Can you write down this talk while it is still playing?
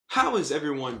How is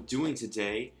everyone doing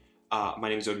today? My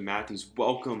name is Odie Matthews.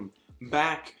 Welcome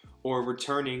back or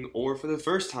returning or for the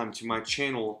first time to my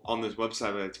channel on this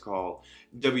website I like to call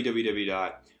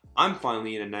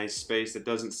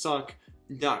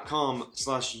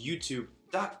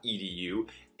www.imfinallyinanicespace.com/youtube.edu.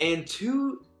 And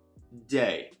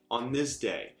today, on this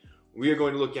day, we are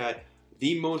going to look at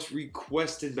the most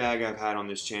requested bag I've had on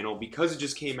this channel because it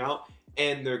just came out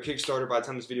and their Kickstarter, by the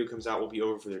time this video comes out, will be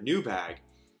over for their new bag.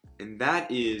 And that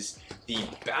is the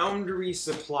Boundary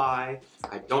Supply,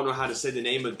 I don't know how to say the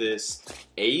name of this,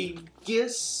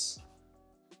 Aegis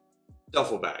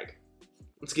Duffel bag.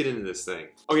 Let's get into this thing.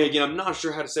 Okay, again, I'm not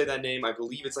sure how to say that name. I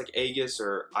believe it's like Aegis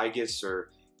or it's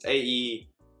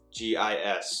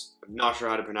A-E-G-I-S. I'm not sure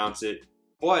how to pronounce it,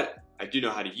 but I do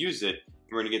know how to use it.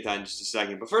 We're gonna get that in just a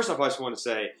second. But first off, I just want to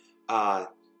say,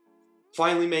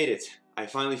 finally made it. I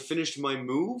finally finished my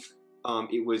move.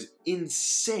 It was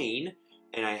insane,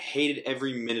 and I hated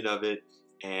every minute of it.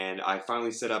 And I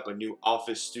finally set up a new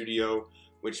office studio,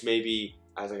 which maybe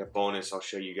as like a bonus, I'll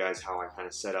show you guys how I kind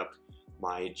of set up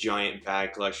my giant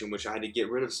bag collection, which I had to get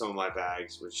rid of some of my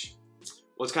bags, which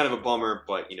was kind of a bummer,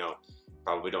 but you know,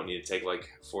 probably don't need to take like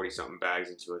 40-something bags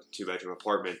into a 2-bedroom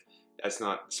apartment. That's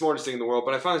not the smartest thing in the world,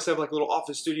 but I finally set up like a little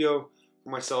office studio for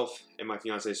myself and my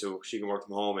fiance so she can work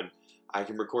from home and I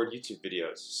can record YouTube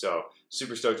videos. So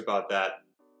super stoked about that.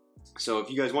 So if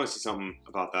you guys want to see something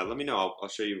about that, let me know. I'll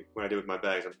show you what I did with my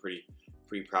bags. I'm pretty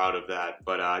proud of that.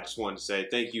 But I just wanted to say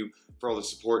thank you for all the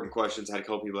support and questions. I had a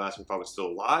couple people ask me if I was still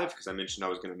alive because I mentioned I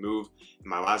was going to move in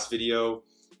my last video,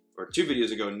 or 2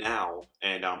 videos ago now,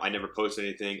 and I never posted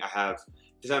anything. I have, at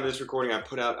the time of this recording, I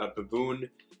put out a baboon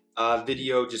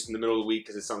video just in the middle of the week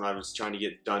because it's something I was trying to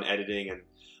get done editing, and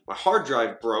my hard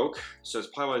drive broke, so it's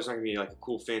probably why it's not going to be like a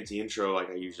cool fancy intro like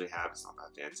I usually have. It's not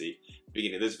that fancy at the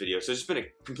beginning of this video, so it's just been a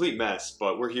complete mess,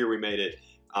 but we're here, we made it.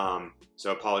 So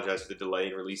I apologize for the delay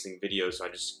in releasing videos, so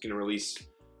I'm just going to release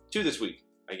 2 this week,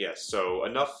 I guess. So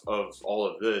enough of all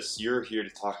of this. You're here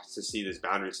to see this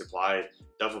Boundary Supply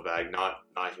duffel bag, not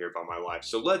hear about my life.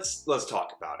 So let's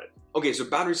talk about it. Okay, so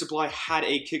Boundary Supply had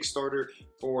a Kickstarter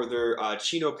for their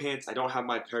chino pants. I don't have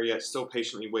my pair yet, still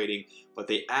patiently waiting, but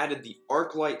they added the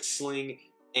arc light sling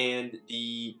and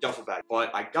the duffel bag.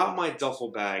 But I got my duffel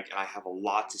bag and I have a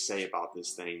lot to say about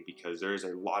this thing because there's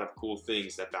a lot of cool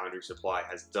things that Boundary Supply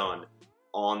has done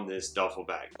on this duffel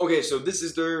bag. Okay, so this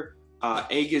is their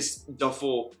Aegis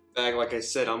Duffel bag. Like I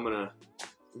said, I'm gonna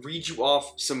read you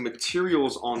off some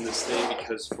materials on this thing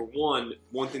because for one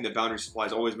thing that Boundary Supply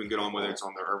has always been good on, whether it's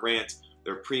on their Arant,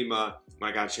 their Prima,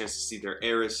 when I got a chance to see their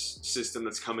Eris system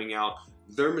that's coming out,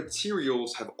 their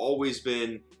materials have always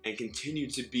been and continue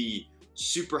to be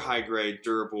super high grade,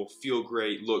 durable, feel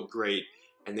great, look great,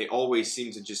 and they always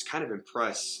seem to just kind of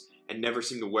impress and never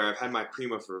seem to wear. I've had my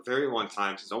Prima for a very long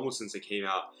time, almost since it came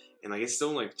out, and like it's still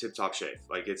in like tip-top shape.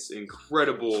 Like it's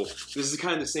incredible. This is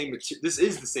kind of the same material. This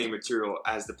is the same material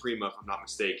as the Prima, if I'm not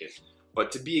mistaken.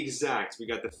 But to be exact, we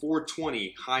got the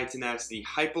 420 high tenacity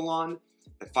Hypalon,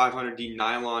 the 500D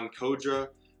nylon Kodra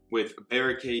with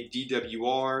barricade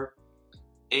DWR,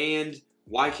 and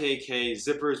YKK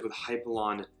zippers with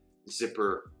Hypalon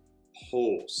zipper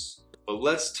holes. But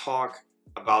let's talk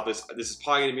about this. This is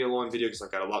probably going to be a long video because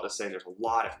I've got a lot to say and there's a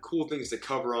lot of cool things to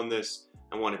cover on this.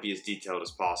 I want to be as detailed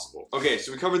as possible. Okay,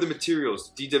 so we covered the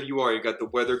materials. DWR, you've got the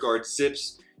weather guard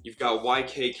zips, you've got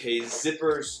YKK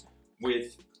zippers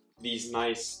with these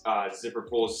nice zipper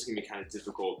pulls. This is going to be kind of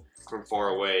difficult from far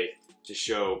away to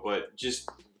show, but just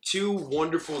 2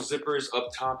 wonderful zippers up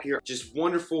top here. Just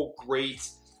wonderful, great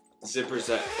zippers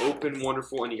that open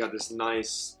wonderful, and you got this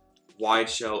nice wide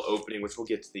shell opening, which we'll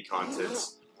get to the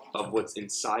contents of what's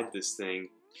inside this thing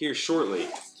here shortly.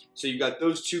 So you got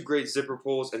those 2 great zipper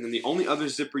pulls, and then the only other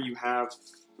zipper you have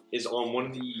is on one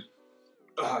of the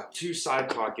 2 side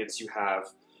pockets. You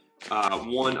have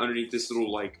one underneath this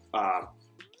little like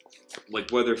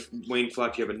weather wing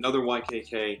flap. You have another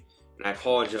YKK, and I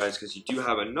apologize because you do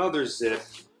have another zip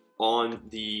on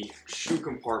the shoe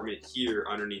compartment here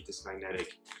underneath this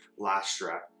magnetic last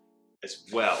strap as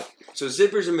well. So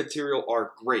zippers and material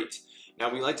are great. Now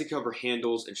we like to cover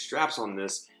handles and straps on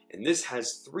this, and this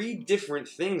has 3 different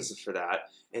things for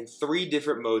that and 3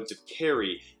 different modes of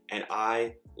carry, and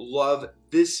I love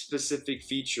this specific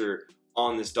feature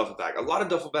on this duffel bag. A lot of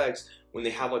duffel bags, when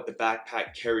they have like the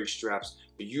backpack carry straps,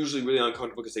 they're usually really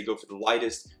uncomfortable because they go for the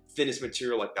lightest, thinnest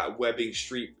material like that webbing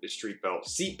seat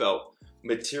belt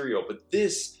material. But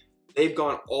this, they've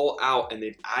gone all out and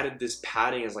they've added this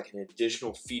padding as like an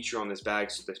additional feature on this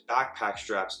bag, so this backpack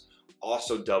straps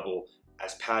also double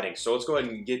as padding. So let's go ahead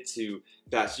and get to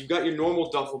that. So you've got your normal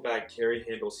duffel bag carry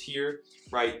handles here,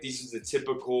 right? These are the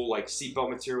typical like seatbelt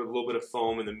material with a little bit of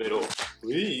foam in the middle,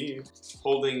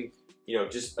 holding, you know,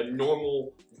 just a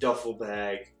normal duffel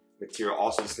bag material.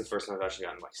 Also, this is the first time I've actually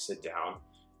gotten to like sit down,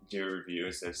 do a review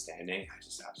instead of standing. I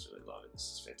just absolutely love it. This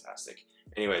is fantastic.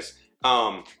 Anyways,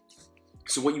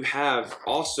 so what you have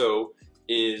also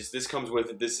is, this comes with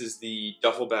it. This is the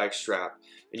duffel bag strap,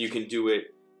 and you can do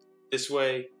it this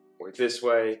way or this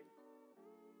way.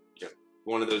 You know,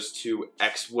 one of those two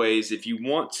X ways if you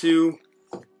want to.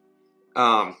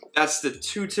 That's the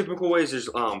two typical ways. There's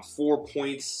 4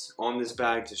 points on this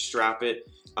bag to strap it.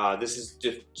 This is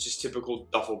just typical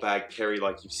duffel bag carry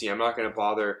like you've seen. I'm not going to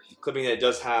bother clipping it. It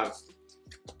does have,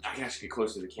 I can actually get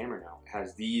closer to the camera now. It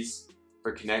has these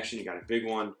for connection. You got a big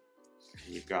one,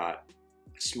 and you've got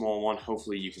a small one.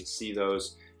 Hopefully you can see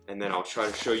those. And then I'll try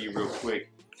to show you real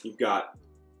quick. You've got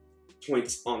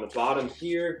points on the bottom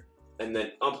here, and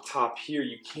then up top here.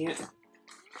 You can't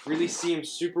really see them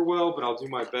super well, but I'll do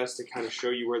my best to kind of show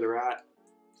you where they're at.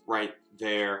 Right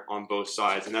there on both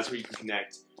sides, and that's where you can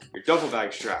connect your duffel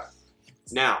bag strap.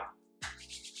 Now,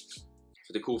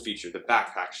 for the cool feature, the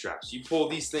backpack straps. You pull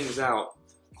these things out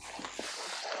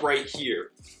right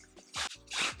here,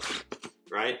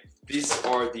 right? These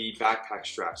are the backpack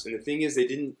straps, and the thing is,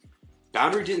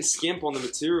 Boundary didn't skimp on the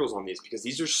materials on these because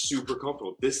these are super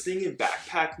comfortable. This thing in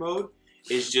backpack mode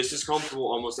is just as comfortable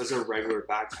almost as a regular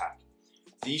backpack.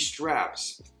 These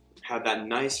straps have that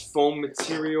nice foam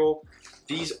material.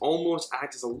 These almost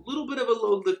act as a little bit of a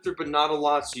load lifter, but not a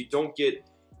lot, so you don't get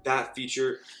that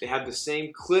feature. They have the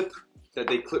same clip that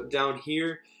they clip down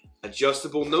here,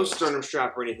 adjustable, no sternum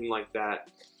strap or anything like that,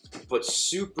 but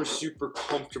super, super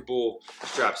comfortable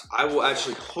straps. I will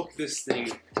actually hook this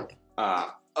thing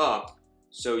up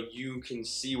so you can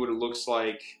see what it looks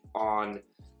like on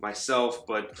myself,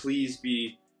 but please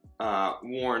be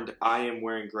warned, I am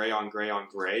wearing gray on gray on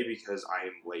gray because I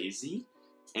am lazy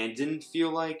and didn't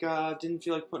feel like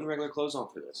putting regular clothes on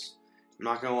for this. I'm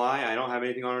not gonna lie, I don't have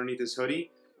anything underneath this hoodie.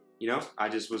 You know, I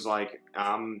just was like,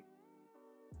 I'm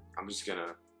just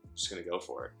gonna go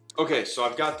for it. Okay, so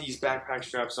I've got these backpack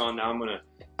straps on. Now I'm gonna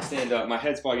stand up. My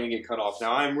head's probably gonna get cut off.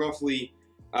 Now I'm roughly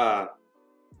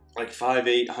like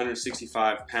 5'8",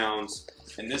 165 pounds,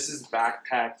 and this is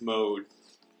backpack mode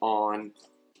on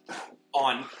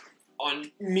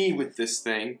me with this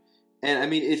thing. And I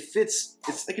mean, it fits,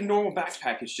 it's like a normal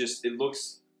backpack. It's just, it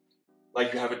looks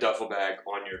like you have a duffel bag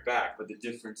on your back. But the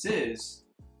difference is,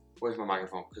 where's my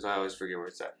microphone? Because I always forget where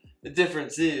it's at. The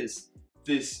difference is,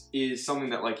 this is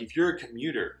something that, like, if you're a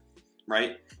commuter,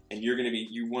 right? And you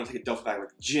want to take a duffel bag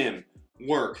like gym,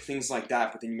 work, things like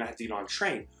that, but then you might have to get on a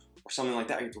train or something like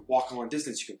that. You have to walk a long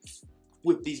distance. You can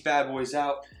whip these bad boys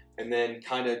out and then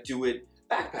kind of do it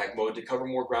backpack mode to cover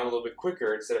more ground a little bit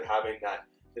quicker instead of having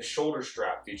the shoulder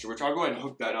strap feature, which I'll go ahead and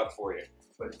hook that up for you.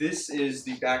 But this is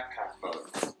the backpack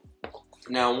mode.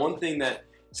 Now, one thing that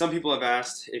some people have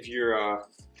asked, if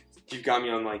you've got me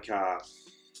on like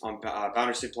on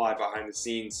Boundary Supply behind the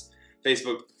scenes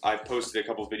Facebook, I posted a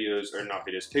couple videos, or not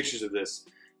videos, pictures of this,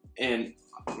 and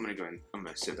I'm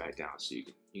gonna sit back down so you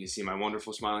can see my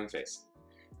wonderful smiling face.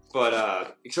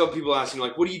 But some people asking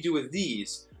like, what do you do with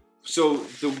these? So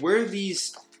where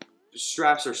these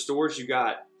straps are stored, you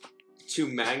got two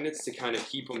magnets to kind of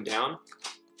keep them down.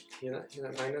 Hear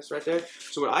that magnets right there?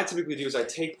 So what I typically do is I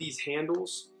take these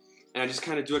handles and I just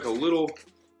kind of do like a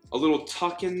little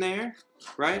tuck in there,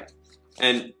 right?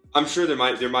 And I'm sure there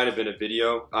might have been a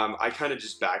video. I kind of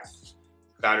just backed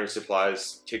Boundary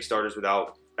Supply's Kickstarters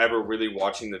without ever really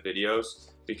watching the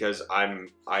videos because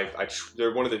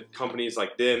they're one of the companies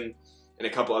like them and a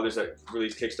couple others that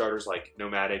release Kickstarters like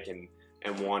Nomadic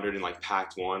and Wandered and like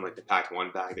Packed One, like the Packed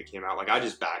One bag that came out. Like I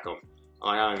just back them.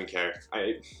 I don't even care.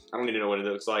 I don't need to know what it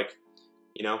looks like.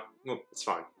 You know, well, it's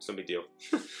fine. It's no big deal.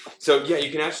 So yeah,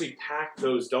 you can actually pack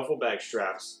those duffel bag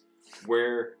straps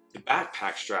where the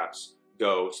backpack straps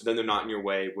go, so then they're not in your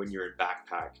way when you're in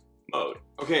backpack mode.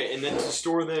 Okay, and then to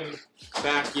store them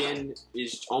back in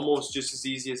is almost just as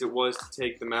easy as it was to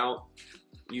take them out.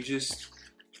 You just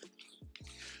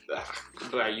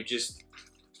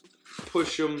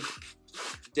push them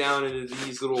down into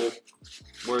these little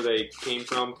where they came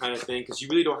from kind of thing, because you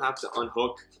really don't have to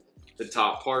unhook the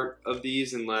top part of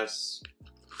these unless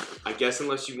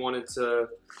you wanted to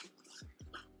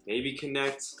maybe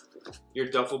connect your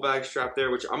duffel bag strap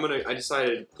there, which I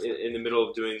decided in the middle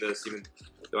of doing this, even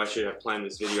though I should have planned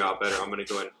this video out better, I'm gonna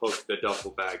go ahead and hook the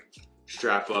duffel bag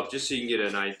strap up just so you can get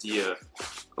an idea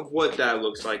of what that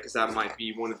looks like, because that might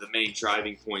be one of the main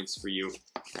driving points for you.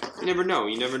 You never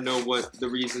know what the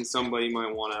reason somebody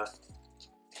might wanna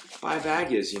by a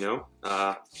bag is, you know?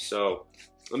 So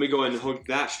let me go ahead and hook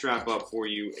that strap up for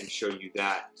you and show you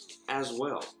that as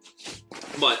well.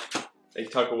 But they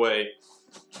tuck away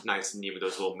nice and neat with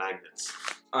those little magnets.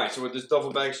 All right, so with this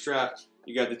duffel bag strap,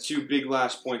 you got the two big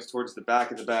lash points towards the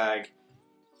back of the bag.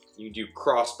 You do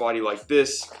crossbody like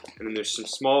this, and then there's some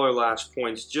smaller lash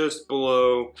points just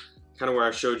below, kind of where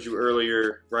I showed you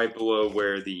earlier, right below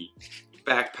where the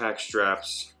backpack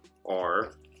straps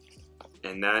are.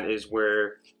 And that is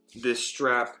where this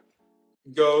strap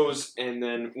goes. And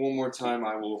then one more time,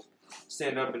 I will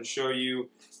stand up and show you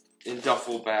in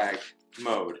duffel bag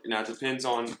mode. Now it depends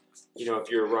on, you know, if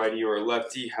you're a righty or a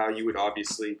lefty, how you would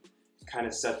obviously kind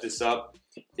of set this up.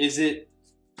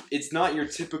 It's not your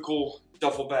typical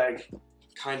duffel bag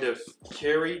kind of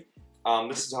carry.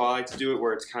 This is how I like to do it,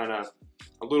 where it's kind of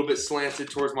a little bit slanted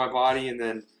towards my body, and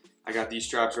then I got these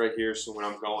straps right here, so when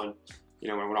I'm going, you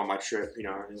know, when I went on my trip, you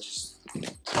know, it's just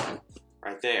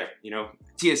right there, you know,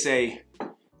 TSA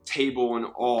table and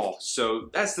all. So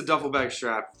that's the duffel bag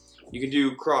strap. You can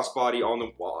do crossbody on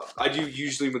the wall. I do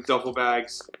usually with duffel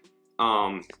bags,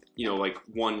 you know, like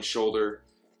one shoulder.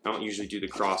 I don't usually do the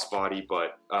crossbody,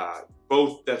 but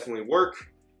both definitely work,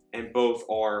 and both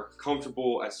are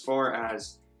comfortable as far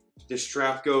as the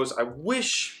strap goes. I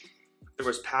wish there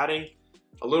was padding,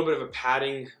 a little bit of a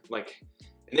padding, like,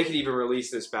 and they could even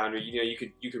release this Boundary. You know,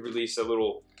 you could release a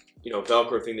little, you know,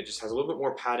 Velcro thing that just has a little bit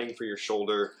more padding for your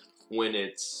shoulder when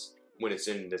it's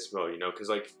in this mode, you know, because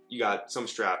like you got some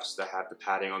straps that have the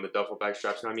padding on the duffel bag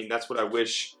straps. And I mean, that's what I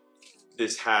wish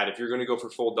this had. If you're gonna go for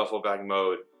full duffel bag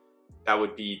mode, that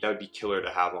would be killer to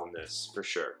have on this for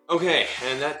sure. Okay,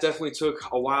 and that definitely took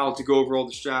a while to go over all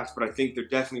the straps, but I think they're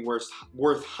definitely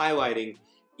worth highlighting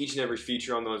each and every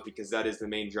feature on those, because that is the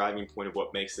main driving point of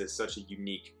what makes this such a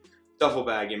unique duffel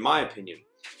bag, in my opinion.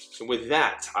 So with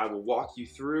that, I will walk you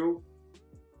through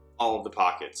all of the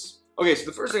pockets. Okay, so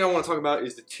the first thing I want to talk about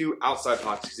is the two outside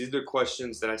pockets, because these are the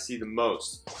questions that I see the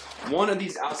most. One of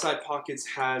these outside pockets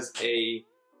has a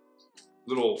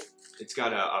little, it's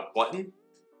got a button,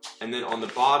 and then on the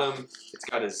bottom, it's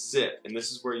got a zip, and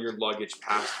this is where your luggage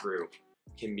pass-through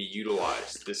can be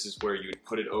utilized. This is where you would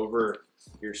put it over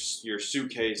your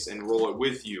suitcase and roll it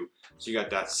with you. So you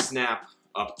got that snap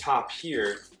up top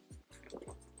here,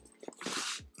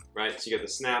 right? So you got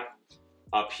the snap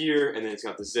up here, and then it's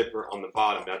got the zipper on the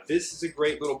bottom. Now this is a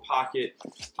great little pocket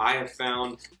I have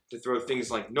found to throw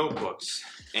things like notebooks,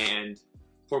 and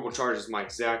portable charger is my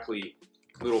exactly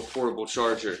little portable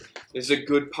charger. This is a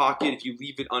good pocket if you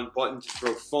leave it unbuttoned to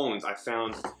throw phones. I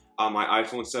found my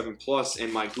iPhone 7 Plus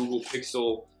and my Google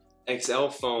Pixel XL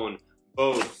phone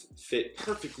both fit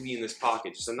perfectly in this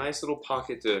pocket. Just a nice little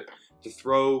pocket to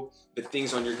throw the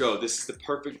things on your go. This is the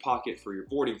perfect pocket for your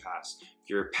boarding pass,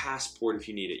 your passport if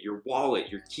you need it, your wallet,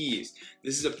 your keys.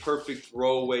 This is a perfect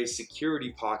throwaway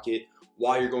security pocket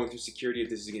while you're going through security, if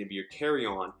this is going to be your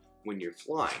carry-on when you're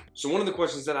flying. So one of the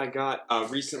questions that I got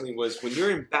recently was, when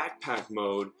you're in backpack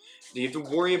mode, do you have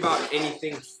to worry about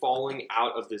anything falling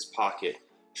out of this pocket?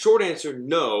 Short answer,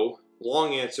 no.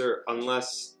 Long answer,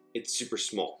 unless it's super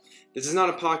small. This is not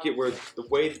a pocket where the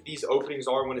way that these openings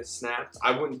are when it's snapped,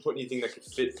 I wouldn't put anything that could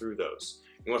fit through those.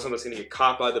 You want something that's going to get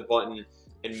caught by the button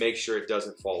and make sure it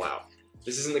doesn't fall out.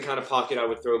 This isn't the kind of pocket I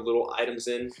would throw little items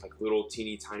in, like little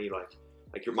teeny tiny, like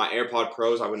my AirPod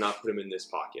Pros. I would not put them in this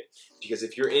pocket, because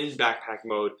if you're in backpack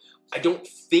mode, I don't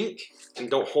think, and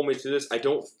don't hold me to this, I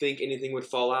don't think anything would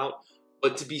fall out.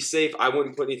 But to be safe, I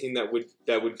wouldn't put anything that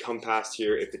would come past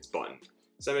here if it's buttoned.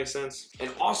 Does that make sense?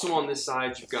 And also on this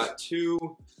side, you've got two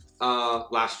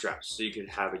lash straps. So you can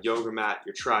have a yoga mat,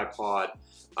 your tripod,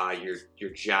 your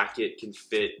jacket can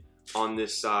fit on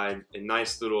this side. A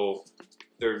nice little,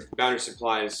 they're Boundary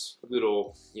Supply's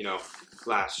little, you know,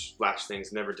 lash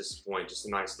things never disappoint. Just a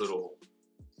nice little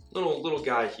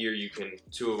guy here. You can,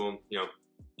 two of them, you know,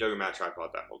 yoga mat, tripod,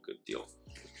 that whole good deal.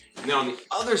 And then on the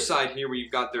other side here, where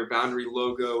you've got their Boundary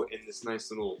logo and this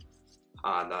nice little,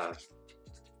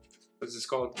 what's this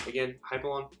called again?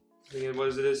 Hypalon? Again, what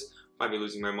is it? Might be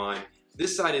losing my mind.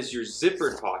 This side is your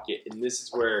zippered pocket, and this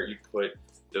is where you put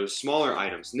those smaller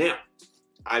items. Now,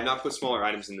 I have not put smaller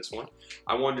items in this one.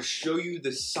 I wanted to show you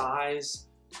the size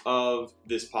of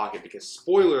this pocket, because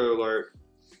spoiler alert,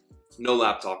 no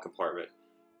laptop compartment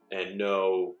and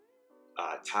no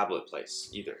tablet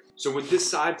place either. So with this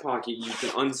side pocket, you can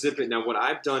unzip it. Now what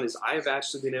I've done is I have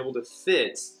actually been able to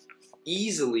fit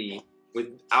easily,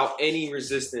 without any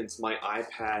resistance, my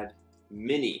iPad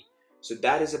mini. So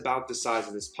that is about the size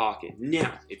of this pocket.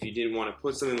 Now, if you didn't want to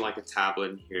put something like a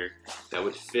tablet in here that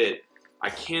would fit, I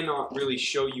cannot really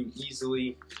show you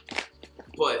easily,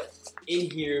 but in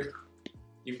here,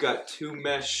 you've got two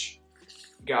mesh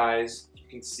guys. You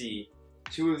can see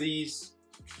 2 of these,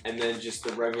 and then just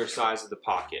the regular size of the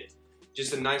pocket.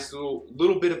 Just a nice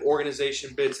little bit of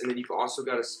organization bits, and then you've also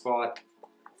got a spot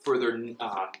for their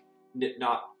nip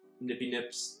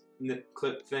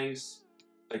clip things,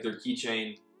 like their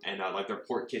keychain, and like their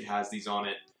port kit has these on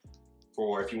it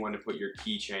for if you want to put your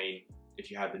keychain. If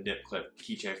you have the nip clip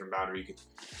keychain from Boundary, you can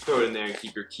throw it in there and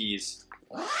keep your keys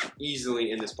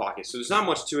easily in this pocket. So there's not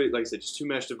much to it. Like I said, just 2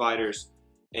 mesh dividers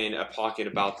and a pocket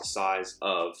about the size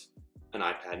of an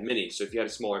iPad mini. So if you had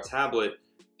a smaller tablet,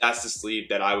 that's the sleeve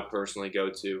that I would personally go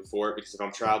to for it, because if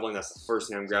I'm traveling, that's the first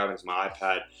thing I'm grabbing is my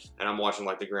iPad, and I'm watching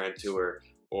like the Grand Tour,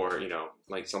 or you know,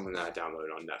 like something that I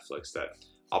downloaded on Netflix that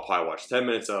I'll probably watch 10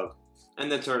 minutes of,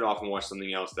 and then turn it off and watch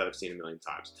something else that I've seen a million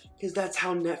times. Because that's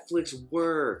how Netflix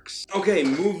works. Okay,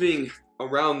 moving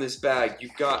around this bag,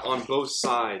 you've got on both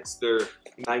sides their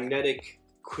magnetic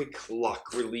quick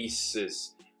lock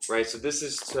releases, right? So this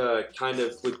is to kind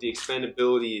of, with the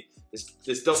expandability,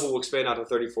 this duffel will expand out to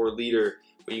 34 liter,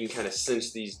 but you can kind of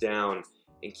cinch these down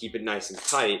and keep it nice and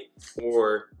tight,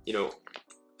 or, you know,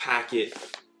 pack it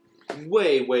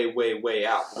way, way, way, way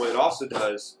out. What it also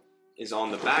does is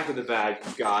on the back of the bag,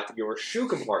 you've got your shoe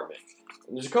compartment.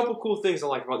 And there's a couple cool things I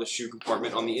like about the shoe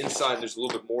compartment. On the inside, there's a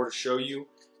little bit more to show you,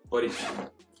 but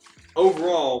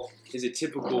overall is a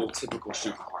typical shoe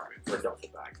compartment for a duffel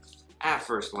bag at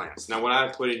first glance. Now, what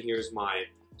I've put in here is my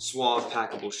Suav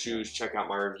packable shoes. Check out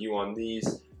my review on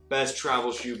these. Best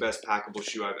travel shoe, best packable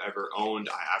shoe I've ever owned.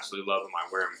 I absolutely love them. I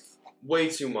wear them way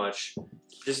too much.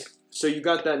 Just so you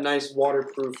got that nice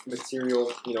waterproof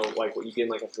material, you know, like what you get in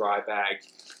like a dry bag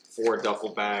for a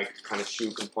duffel bag kind of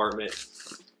shoe compartment.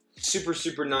 Super,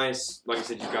 super nice. Like I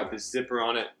said, you've got this zipper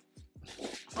on it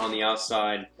on the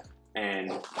outside,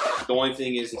 and the only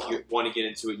thing is, if you want to get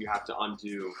into it, you have to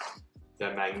undo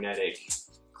the magnetic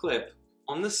clip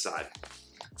on this side.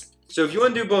 So if you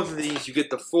undo both of these, you get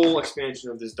the full expansion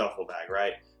of this duffel bag,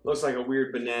 right? Looks like a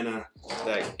weird banana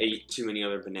that ate too many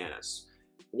other bananas.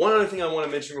 One other thing I want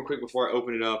to mention real quick before I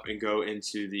open it up and go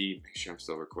into the, make sure I'm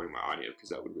still recording my audio, because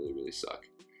that would really, really suck.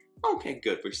 Okay,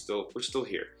 good, we're still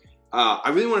here. I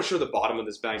really want to show the bottom of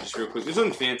this bag just real quick. There's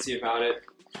nothing fancy about it,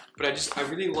 but I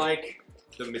really like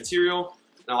the material,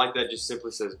 and I like that it just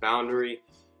simply says Boundary.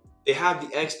 They have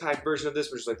the X-Pack version of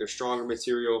this, which is like their stronger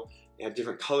material. They have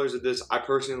different colors of this. I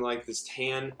personally like this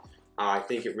tan. I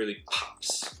think it really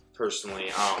pops,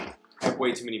 personally. I have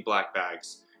way too many black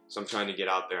bags, so I'm trying to get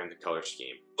out there in the color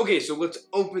scheme. Okay, so let's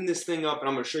open this thing up, and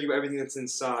I'm going to show you everything that's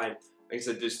inside. Like I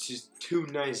said, there's just 2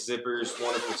 nice zippers,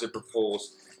 wonderful zipper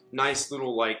pulls, nice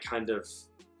little like kind of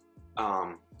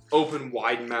open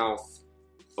wide mouth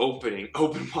opening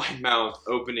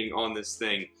on this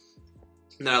thing.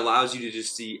 And that allows you to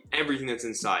just see everything that's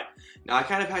inside. Now, I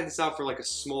kind of had this out for like a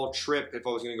small trip if I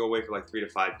was going to go away for like 3 to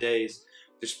 5 days.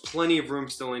 There's plenty of room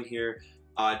still in here.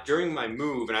 During my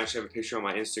move, and I actually have a picture on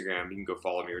my Instagram, you can go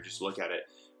follow me or just look at it.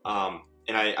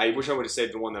 And I wish I would have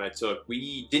saved the one that I took.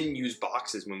 We didn't use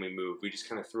boxes when we moved. We just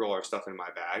kind of threw all our stuff in my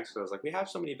bags. So I was like, we have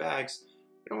so many bags,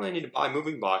 we don't really need to buy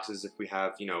moving boxes if we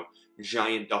have, you know,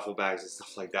 giant duffel bags and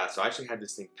stuff like that. So I actually had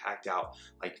this thing packed out,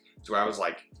 like, to where I was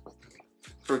like,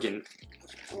 freaking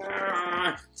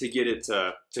to get it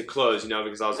to close, you know,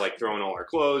 because I was like throwing all our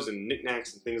clothes and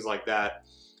knickknacks and things like that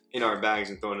in our bags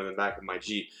and throwing it in the back of my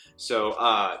Jeep.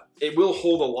 So it will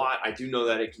hold a lot. I do know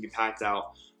that it can be packed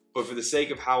out, but for the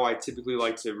sake of how I typically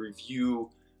like to review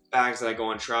bags that I go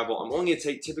on travel, I'm only gonna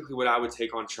take typically what I would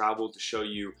take on travel to show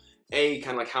you A,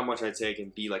 kind of like how much I take,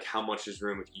 and B, like how much is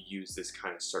room if you use this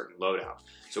kind of certain loadout.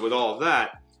 So with all of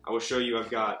that, I will show you I've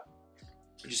got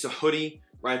just a hoodie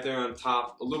right there on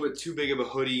top, a little bit too big of a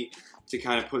hoodie to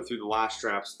kind of put through the last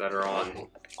straps that are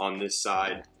on this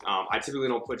side. I typically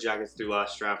don't put jackets through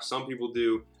last straps. Some people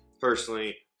do.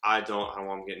 Personally, I don't. I don't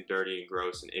want them getting dirty and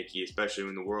gross and icky, especially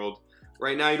in the world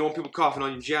right now. You don't want people coughing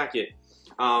on your jacket.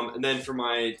 And then for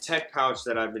my tech pouch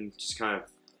that I've been just kind of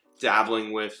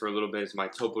dabbling with for a little bit is my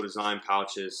Topo design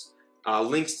pouches.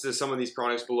 Links to some of these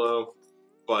products below.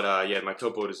 But yeah, my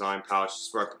Topo design pouch is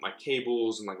where I put my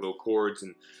cables and like little cords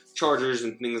and chargers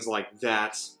and things like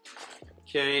that.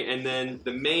 Okay, and then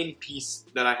the main piece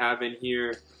that I have in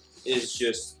here is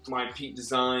just my Peak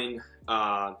Design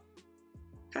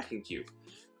packing cube,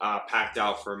 packed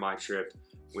out for my trip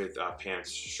with pants,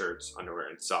 shirts, underwear,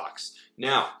 and socks.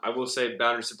 Now, I will say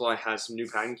Boundary Supply has some new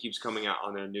packing cubes coming out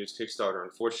on their newest Kickstarter.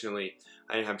 Unfortunately,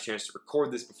 I didn't have a chance to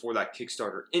record this before that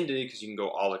Kickstarter ended because you can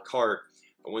go a la carte.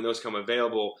 But when those come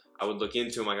available, I would look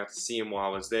into them. I got to see them while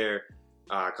I was there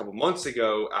a couple months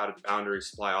ago out of Boundary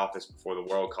Supply office before the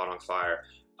world caught on fire.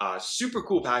 Super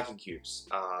cool packing cubes.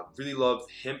 Really love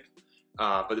hemp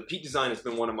But the Pete design has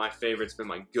been one of my favorites, been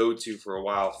my go-to for a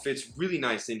while. Fits really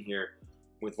nice in here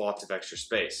with lots of extra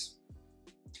space.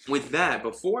 With that,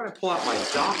 before I pull out my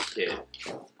dock kit,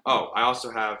 oh, I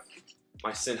also have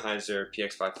my Sennheiser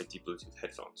PXC Bluetooth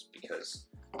headphones because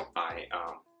I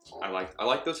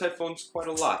like those headphones quite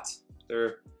a lot.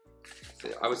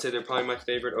 I would say they're probably my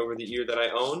favorite over-the-ear that I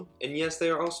own, and yes,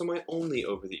 they are also my only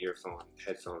over-the-ear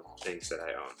headphone things that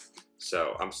I own.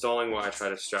 So I'm stalling while I try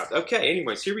to strap. Okay,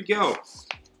 anyways, here we go.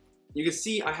 You can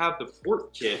see I have the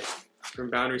port kit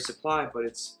from Boundary Supply,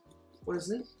 but what is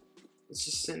this? It's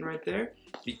just sitting right there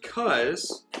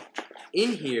because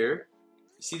in here,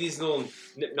 you see these little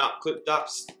nip-knot clip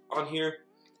dots on here?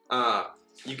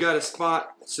 You got a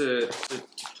spot to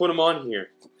put them on here,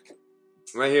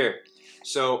 right here.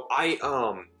 So I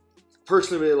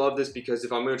personally really love this because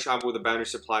if I'm going to travel with a Boundary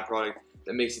Supply product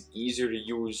that makes it easier to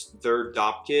use their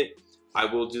DOP kit, I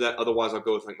will do that. Otherwise, I'll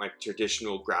go with like my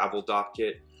traditional gravel DOP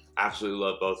kit. Absolutely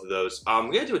love both of those.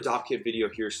 I'm going to do a DOP kit video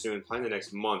here soon, probably in the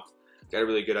next month. Got a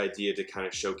really good idea to kind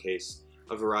of showcase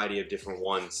a variety of different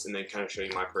ones and then kind of show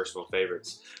you my personal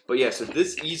favorites. But yeah, so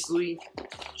this easily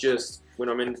just, when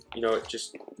I'm in, you know,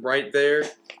 just right there,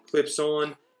 clips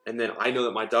on, and then I know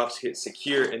that my DOP's kit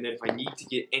secure, and then if I need to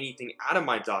get anything out of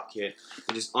my DOP kit,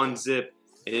 I just unzip,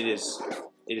 and it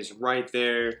is right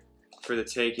there for the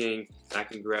taking. I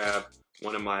can grab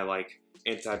one of my like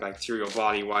antibacterial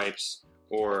body wipes,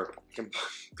 or I can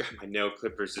grab my nail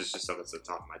clippers. It's just stuff that's at the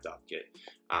top of my DOP kit.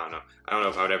 I don't know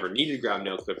if I would ever need to grab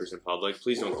nail clippers in public.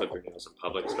 Please don't clip your nails in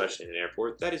public, especially in an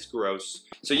airport. That is gross.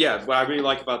 So yeah, what I really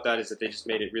like about that is that they just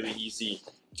made it really easy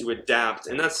to adapt,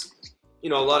 and that's, you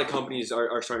know, a lot of companies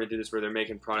are starting to do this where they're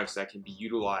making products that can be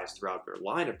utilized throughout their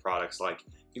line of products. Like,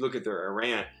 if you look at their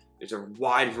Iran, there's a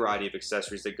wide variety of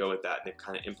accessories that go with that. They've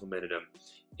kind of implemented them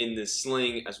in the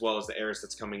sling as well as the Aris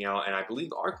that's coming out, and I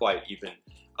believe the Arclight even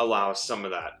allows some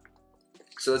of that.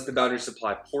 So that's the Boundary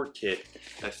Supply port kit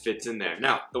that fits in there.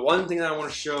 Now, the one thing that I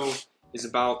want to show is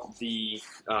about the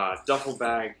duffel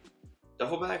bag.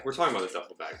 Duffel bag? We're talking about the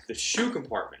duffel bag. The shoe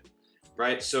compartment.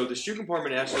 Right, so the shoe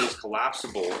compartment actually is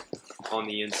collapsible on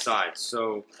the inside.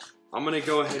 So I'm gonna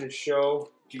go ahead and show.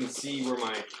 You can see where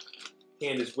my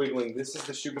hand is wiggling. This is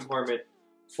the shoe compartment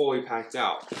fully packed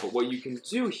out. But what you can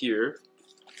do here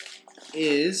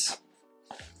is,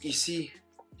 you see,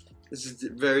 this is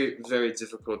very, very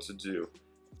difficult to do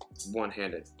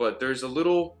one-handed. But there's a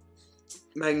little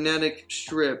magnetic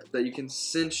strip that you can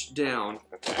cinch down.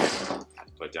 Okay, I have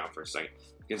to put it down for a second.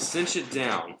 You can cinch it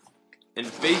down and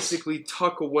basically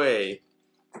tuck away.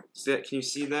 Can you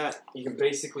see that? You can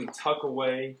basically tuck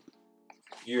away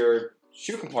your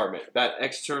shoe compartment. That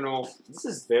external, this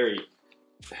is very,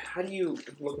 how do you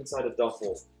look inside a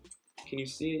duffel? Can you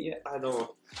see it yet? I don't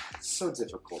know. It's so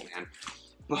difficult, man.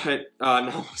 But,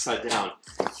 not upside down.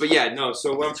 But yeah, no,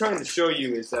 so what I'm trying to show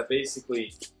you is that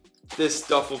basically this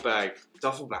duffel bag,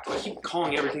 I keep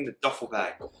calling everything the duffel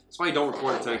bag. That's why I don't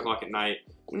record at 10 o'clock at night.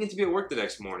 We need to be at work the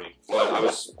next morning, but I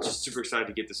was just super excited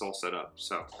to get this all set up.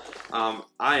 So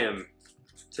I am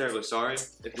terribly sorry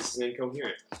if this is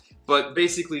incoherent. But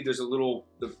basically, there's a little,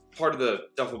 the part of the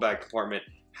duffel bag compartment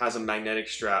has a magnetic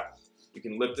strap. You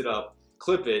can lift it up,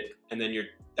 clip it, and then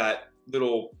that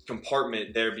little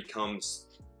compartment there becomes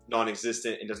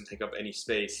non-existent and doesn't take up any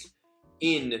space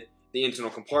in the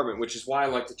internal compartment, which is why I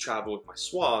like to travel with my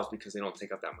Suavs, because they don't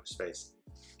take up that much space.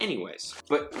 Anyways,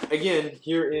 but again,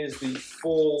 here is the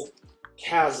full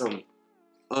chasm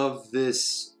of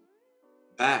this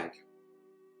bag.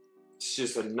 It's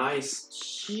just a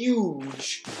nice,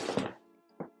 huge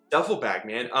duffel bag,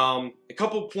 man. A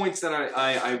couple points that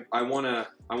I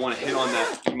wanna hit on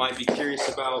that you might be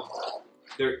curious about.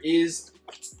 There is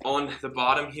on the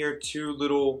bottom here 2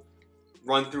 little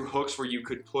run-through hooks where you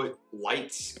could put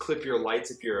lights, clip your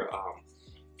lights if you're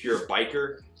a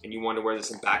biker and you want to wear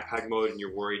this in backpack mode and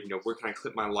you're worried, you know, where can I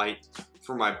clip my light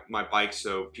for my bike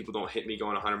so people don't hit me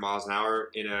going 100 miles an hour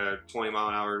in a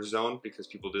 20-mile-an-hour zone, because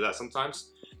people do that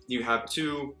sometimes. You have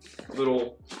 2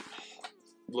 little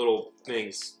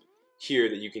things here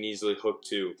that you can easily hook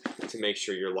to make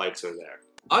sure your lights are there.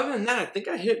 Other than that, I think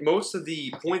I hit most of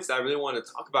the points that I really want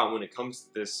to talk about when it comes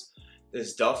to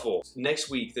this duffel. Next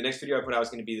week, the next video I put out is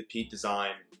going to be the Pete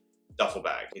design duffel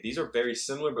bag. These are very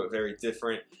similar but very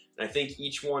different, and I think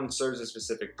each one serves a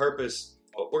specific purpose.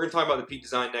 We're going to talk about the Pete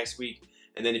design next week,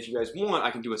 and then if you guys want,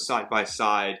 I can do a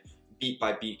side-by-side,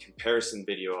 beat-by-beat comparison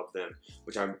video of them,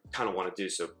 which I kind of want to do,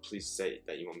 so please say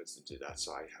that you want me to do that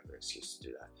so I have an excuse to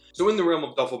do that. So in the realm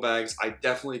of duffel bags, I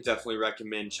definitely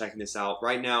recommend checking this out.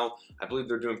 Right now, I believe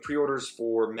they're doing pre-orders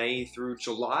for May through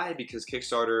July because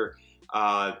Kickstarter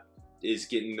is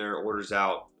getting their orders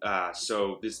out.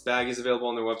 So this bag is available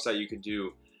on their website. You could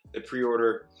do the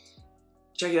pre-order.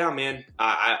 Check it out, man.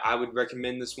 I would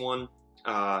recommend this one.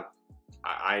 It's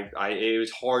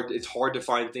hard to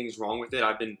find things wrong with it.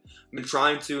 I've been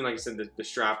trying to, and like I said, the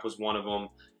strap was one of them,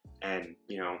 and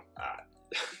you know,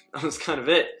 that was kind of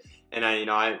it. And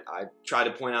I try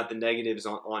to point out the negatives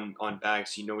on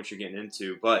bags so you know what you're getting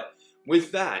into. But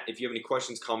with that, if you have any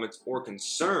questions, comments, or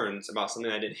concerns about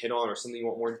something I didn't hit on or something you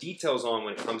want more details on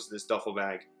when it comes to this duffel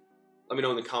bag, let me know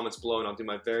in the comments below, and I'll do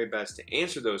my very best to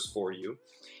answer those for you.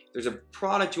 If there's a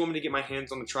product you want me to get my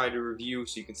hands on to try to review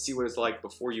so you can see what it's like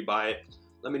before you buy it,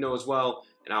 let me know as well,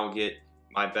 and I will get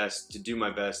my best to do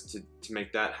my best to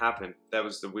make that happen. That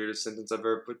was the weirdest sentence I've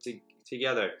ever put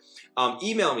together.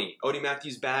 Email me,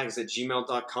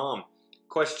 odiematthewsbags@gmail.com.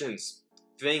 Questions,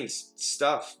 things,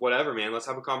 stuff, whatever, man. Let's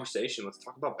have a conversation. Let's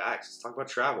talk about bags. Let's talk about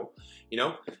travel. You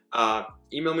know,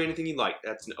 email me anything you'd like.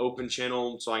 That's an open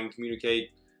channel so I can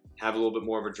communicate, have a little bit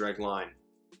more of a direct line.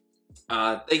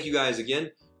 Thank you guys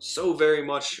again so very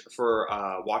much for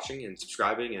watching and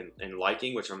subscribing and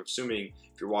liking, which I'm assuming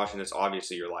if you're watching this,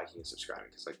 obviously you're liking and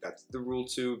subscribing, because like that's the rule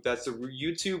too. That's the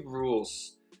YouTube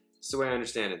rules. It's the way I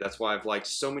understand it. That's why I've liked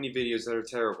so many videos that are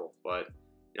terrible. But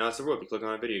you know, that's the rule. If you click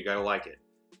on a video, you gotta like it.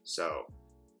 So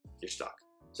you're stuck.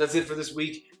 So that's it for this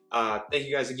week. Thank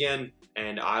you guys again,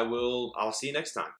 and I'll see you next time.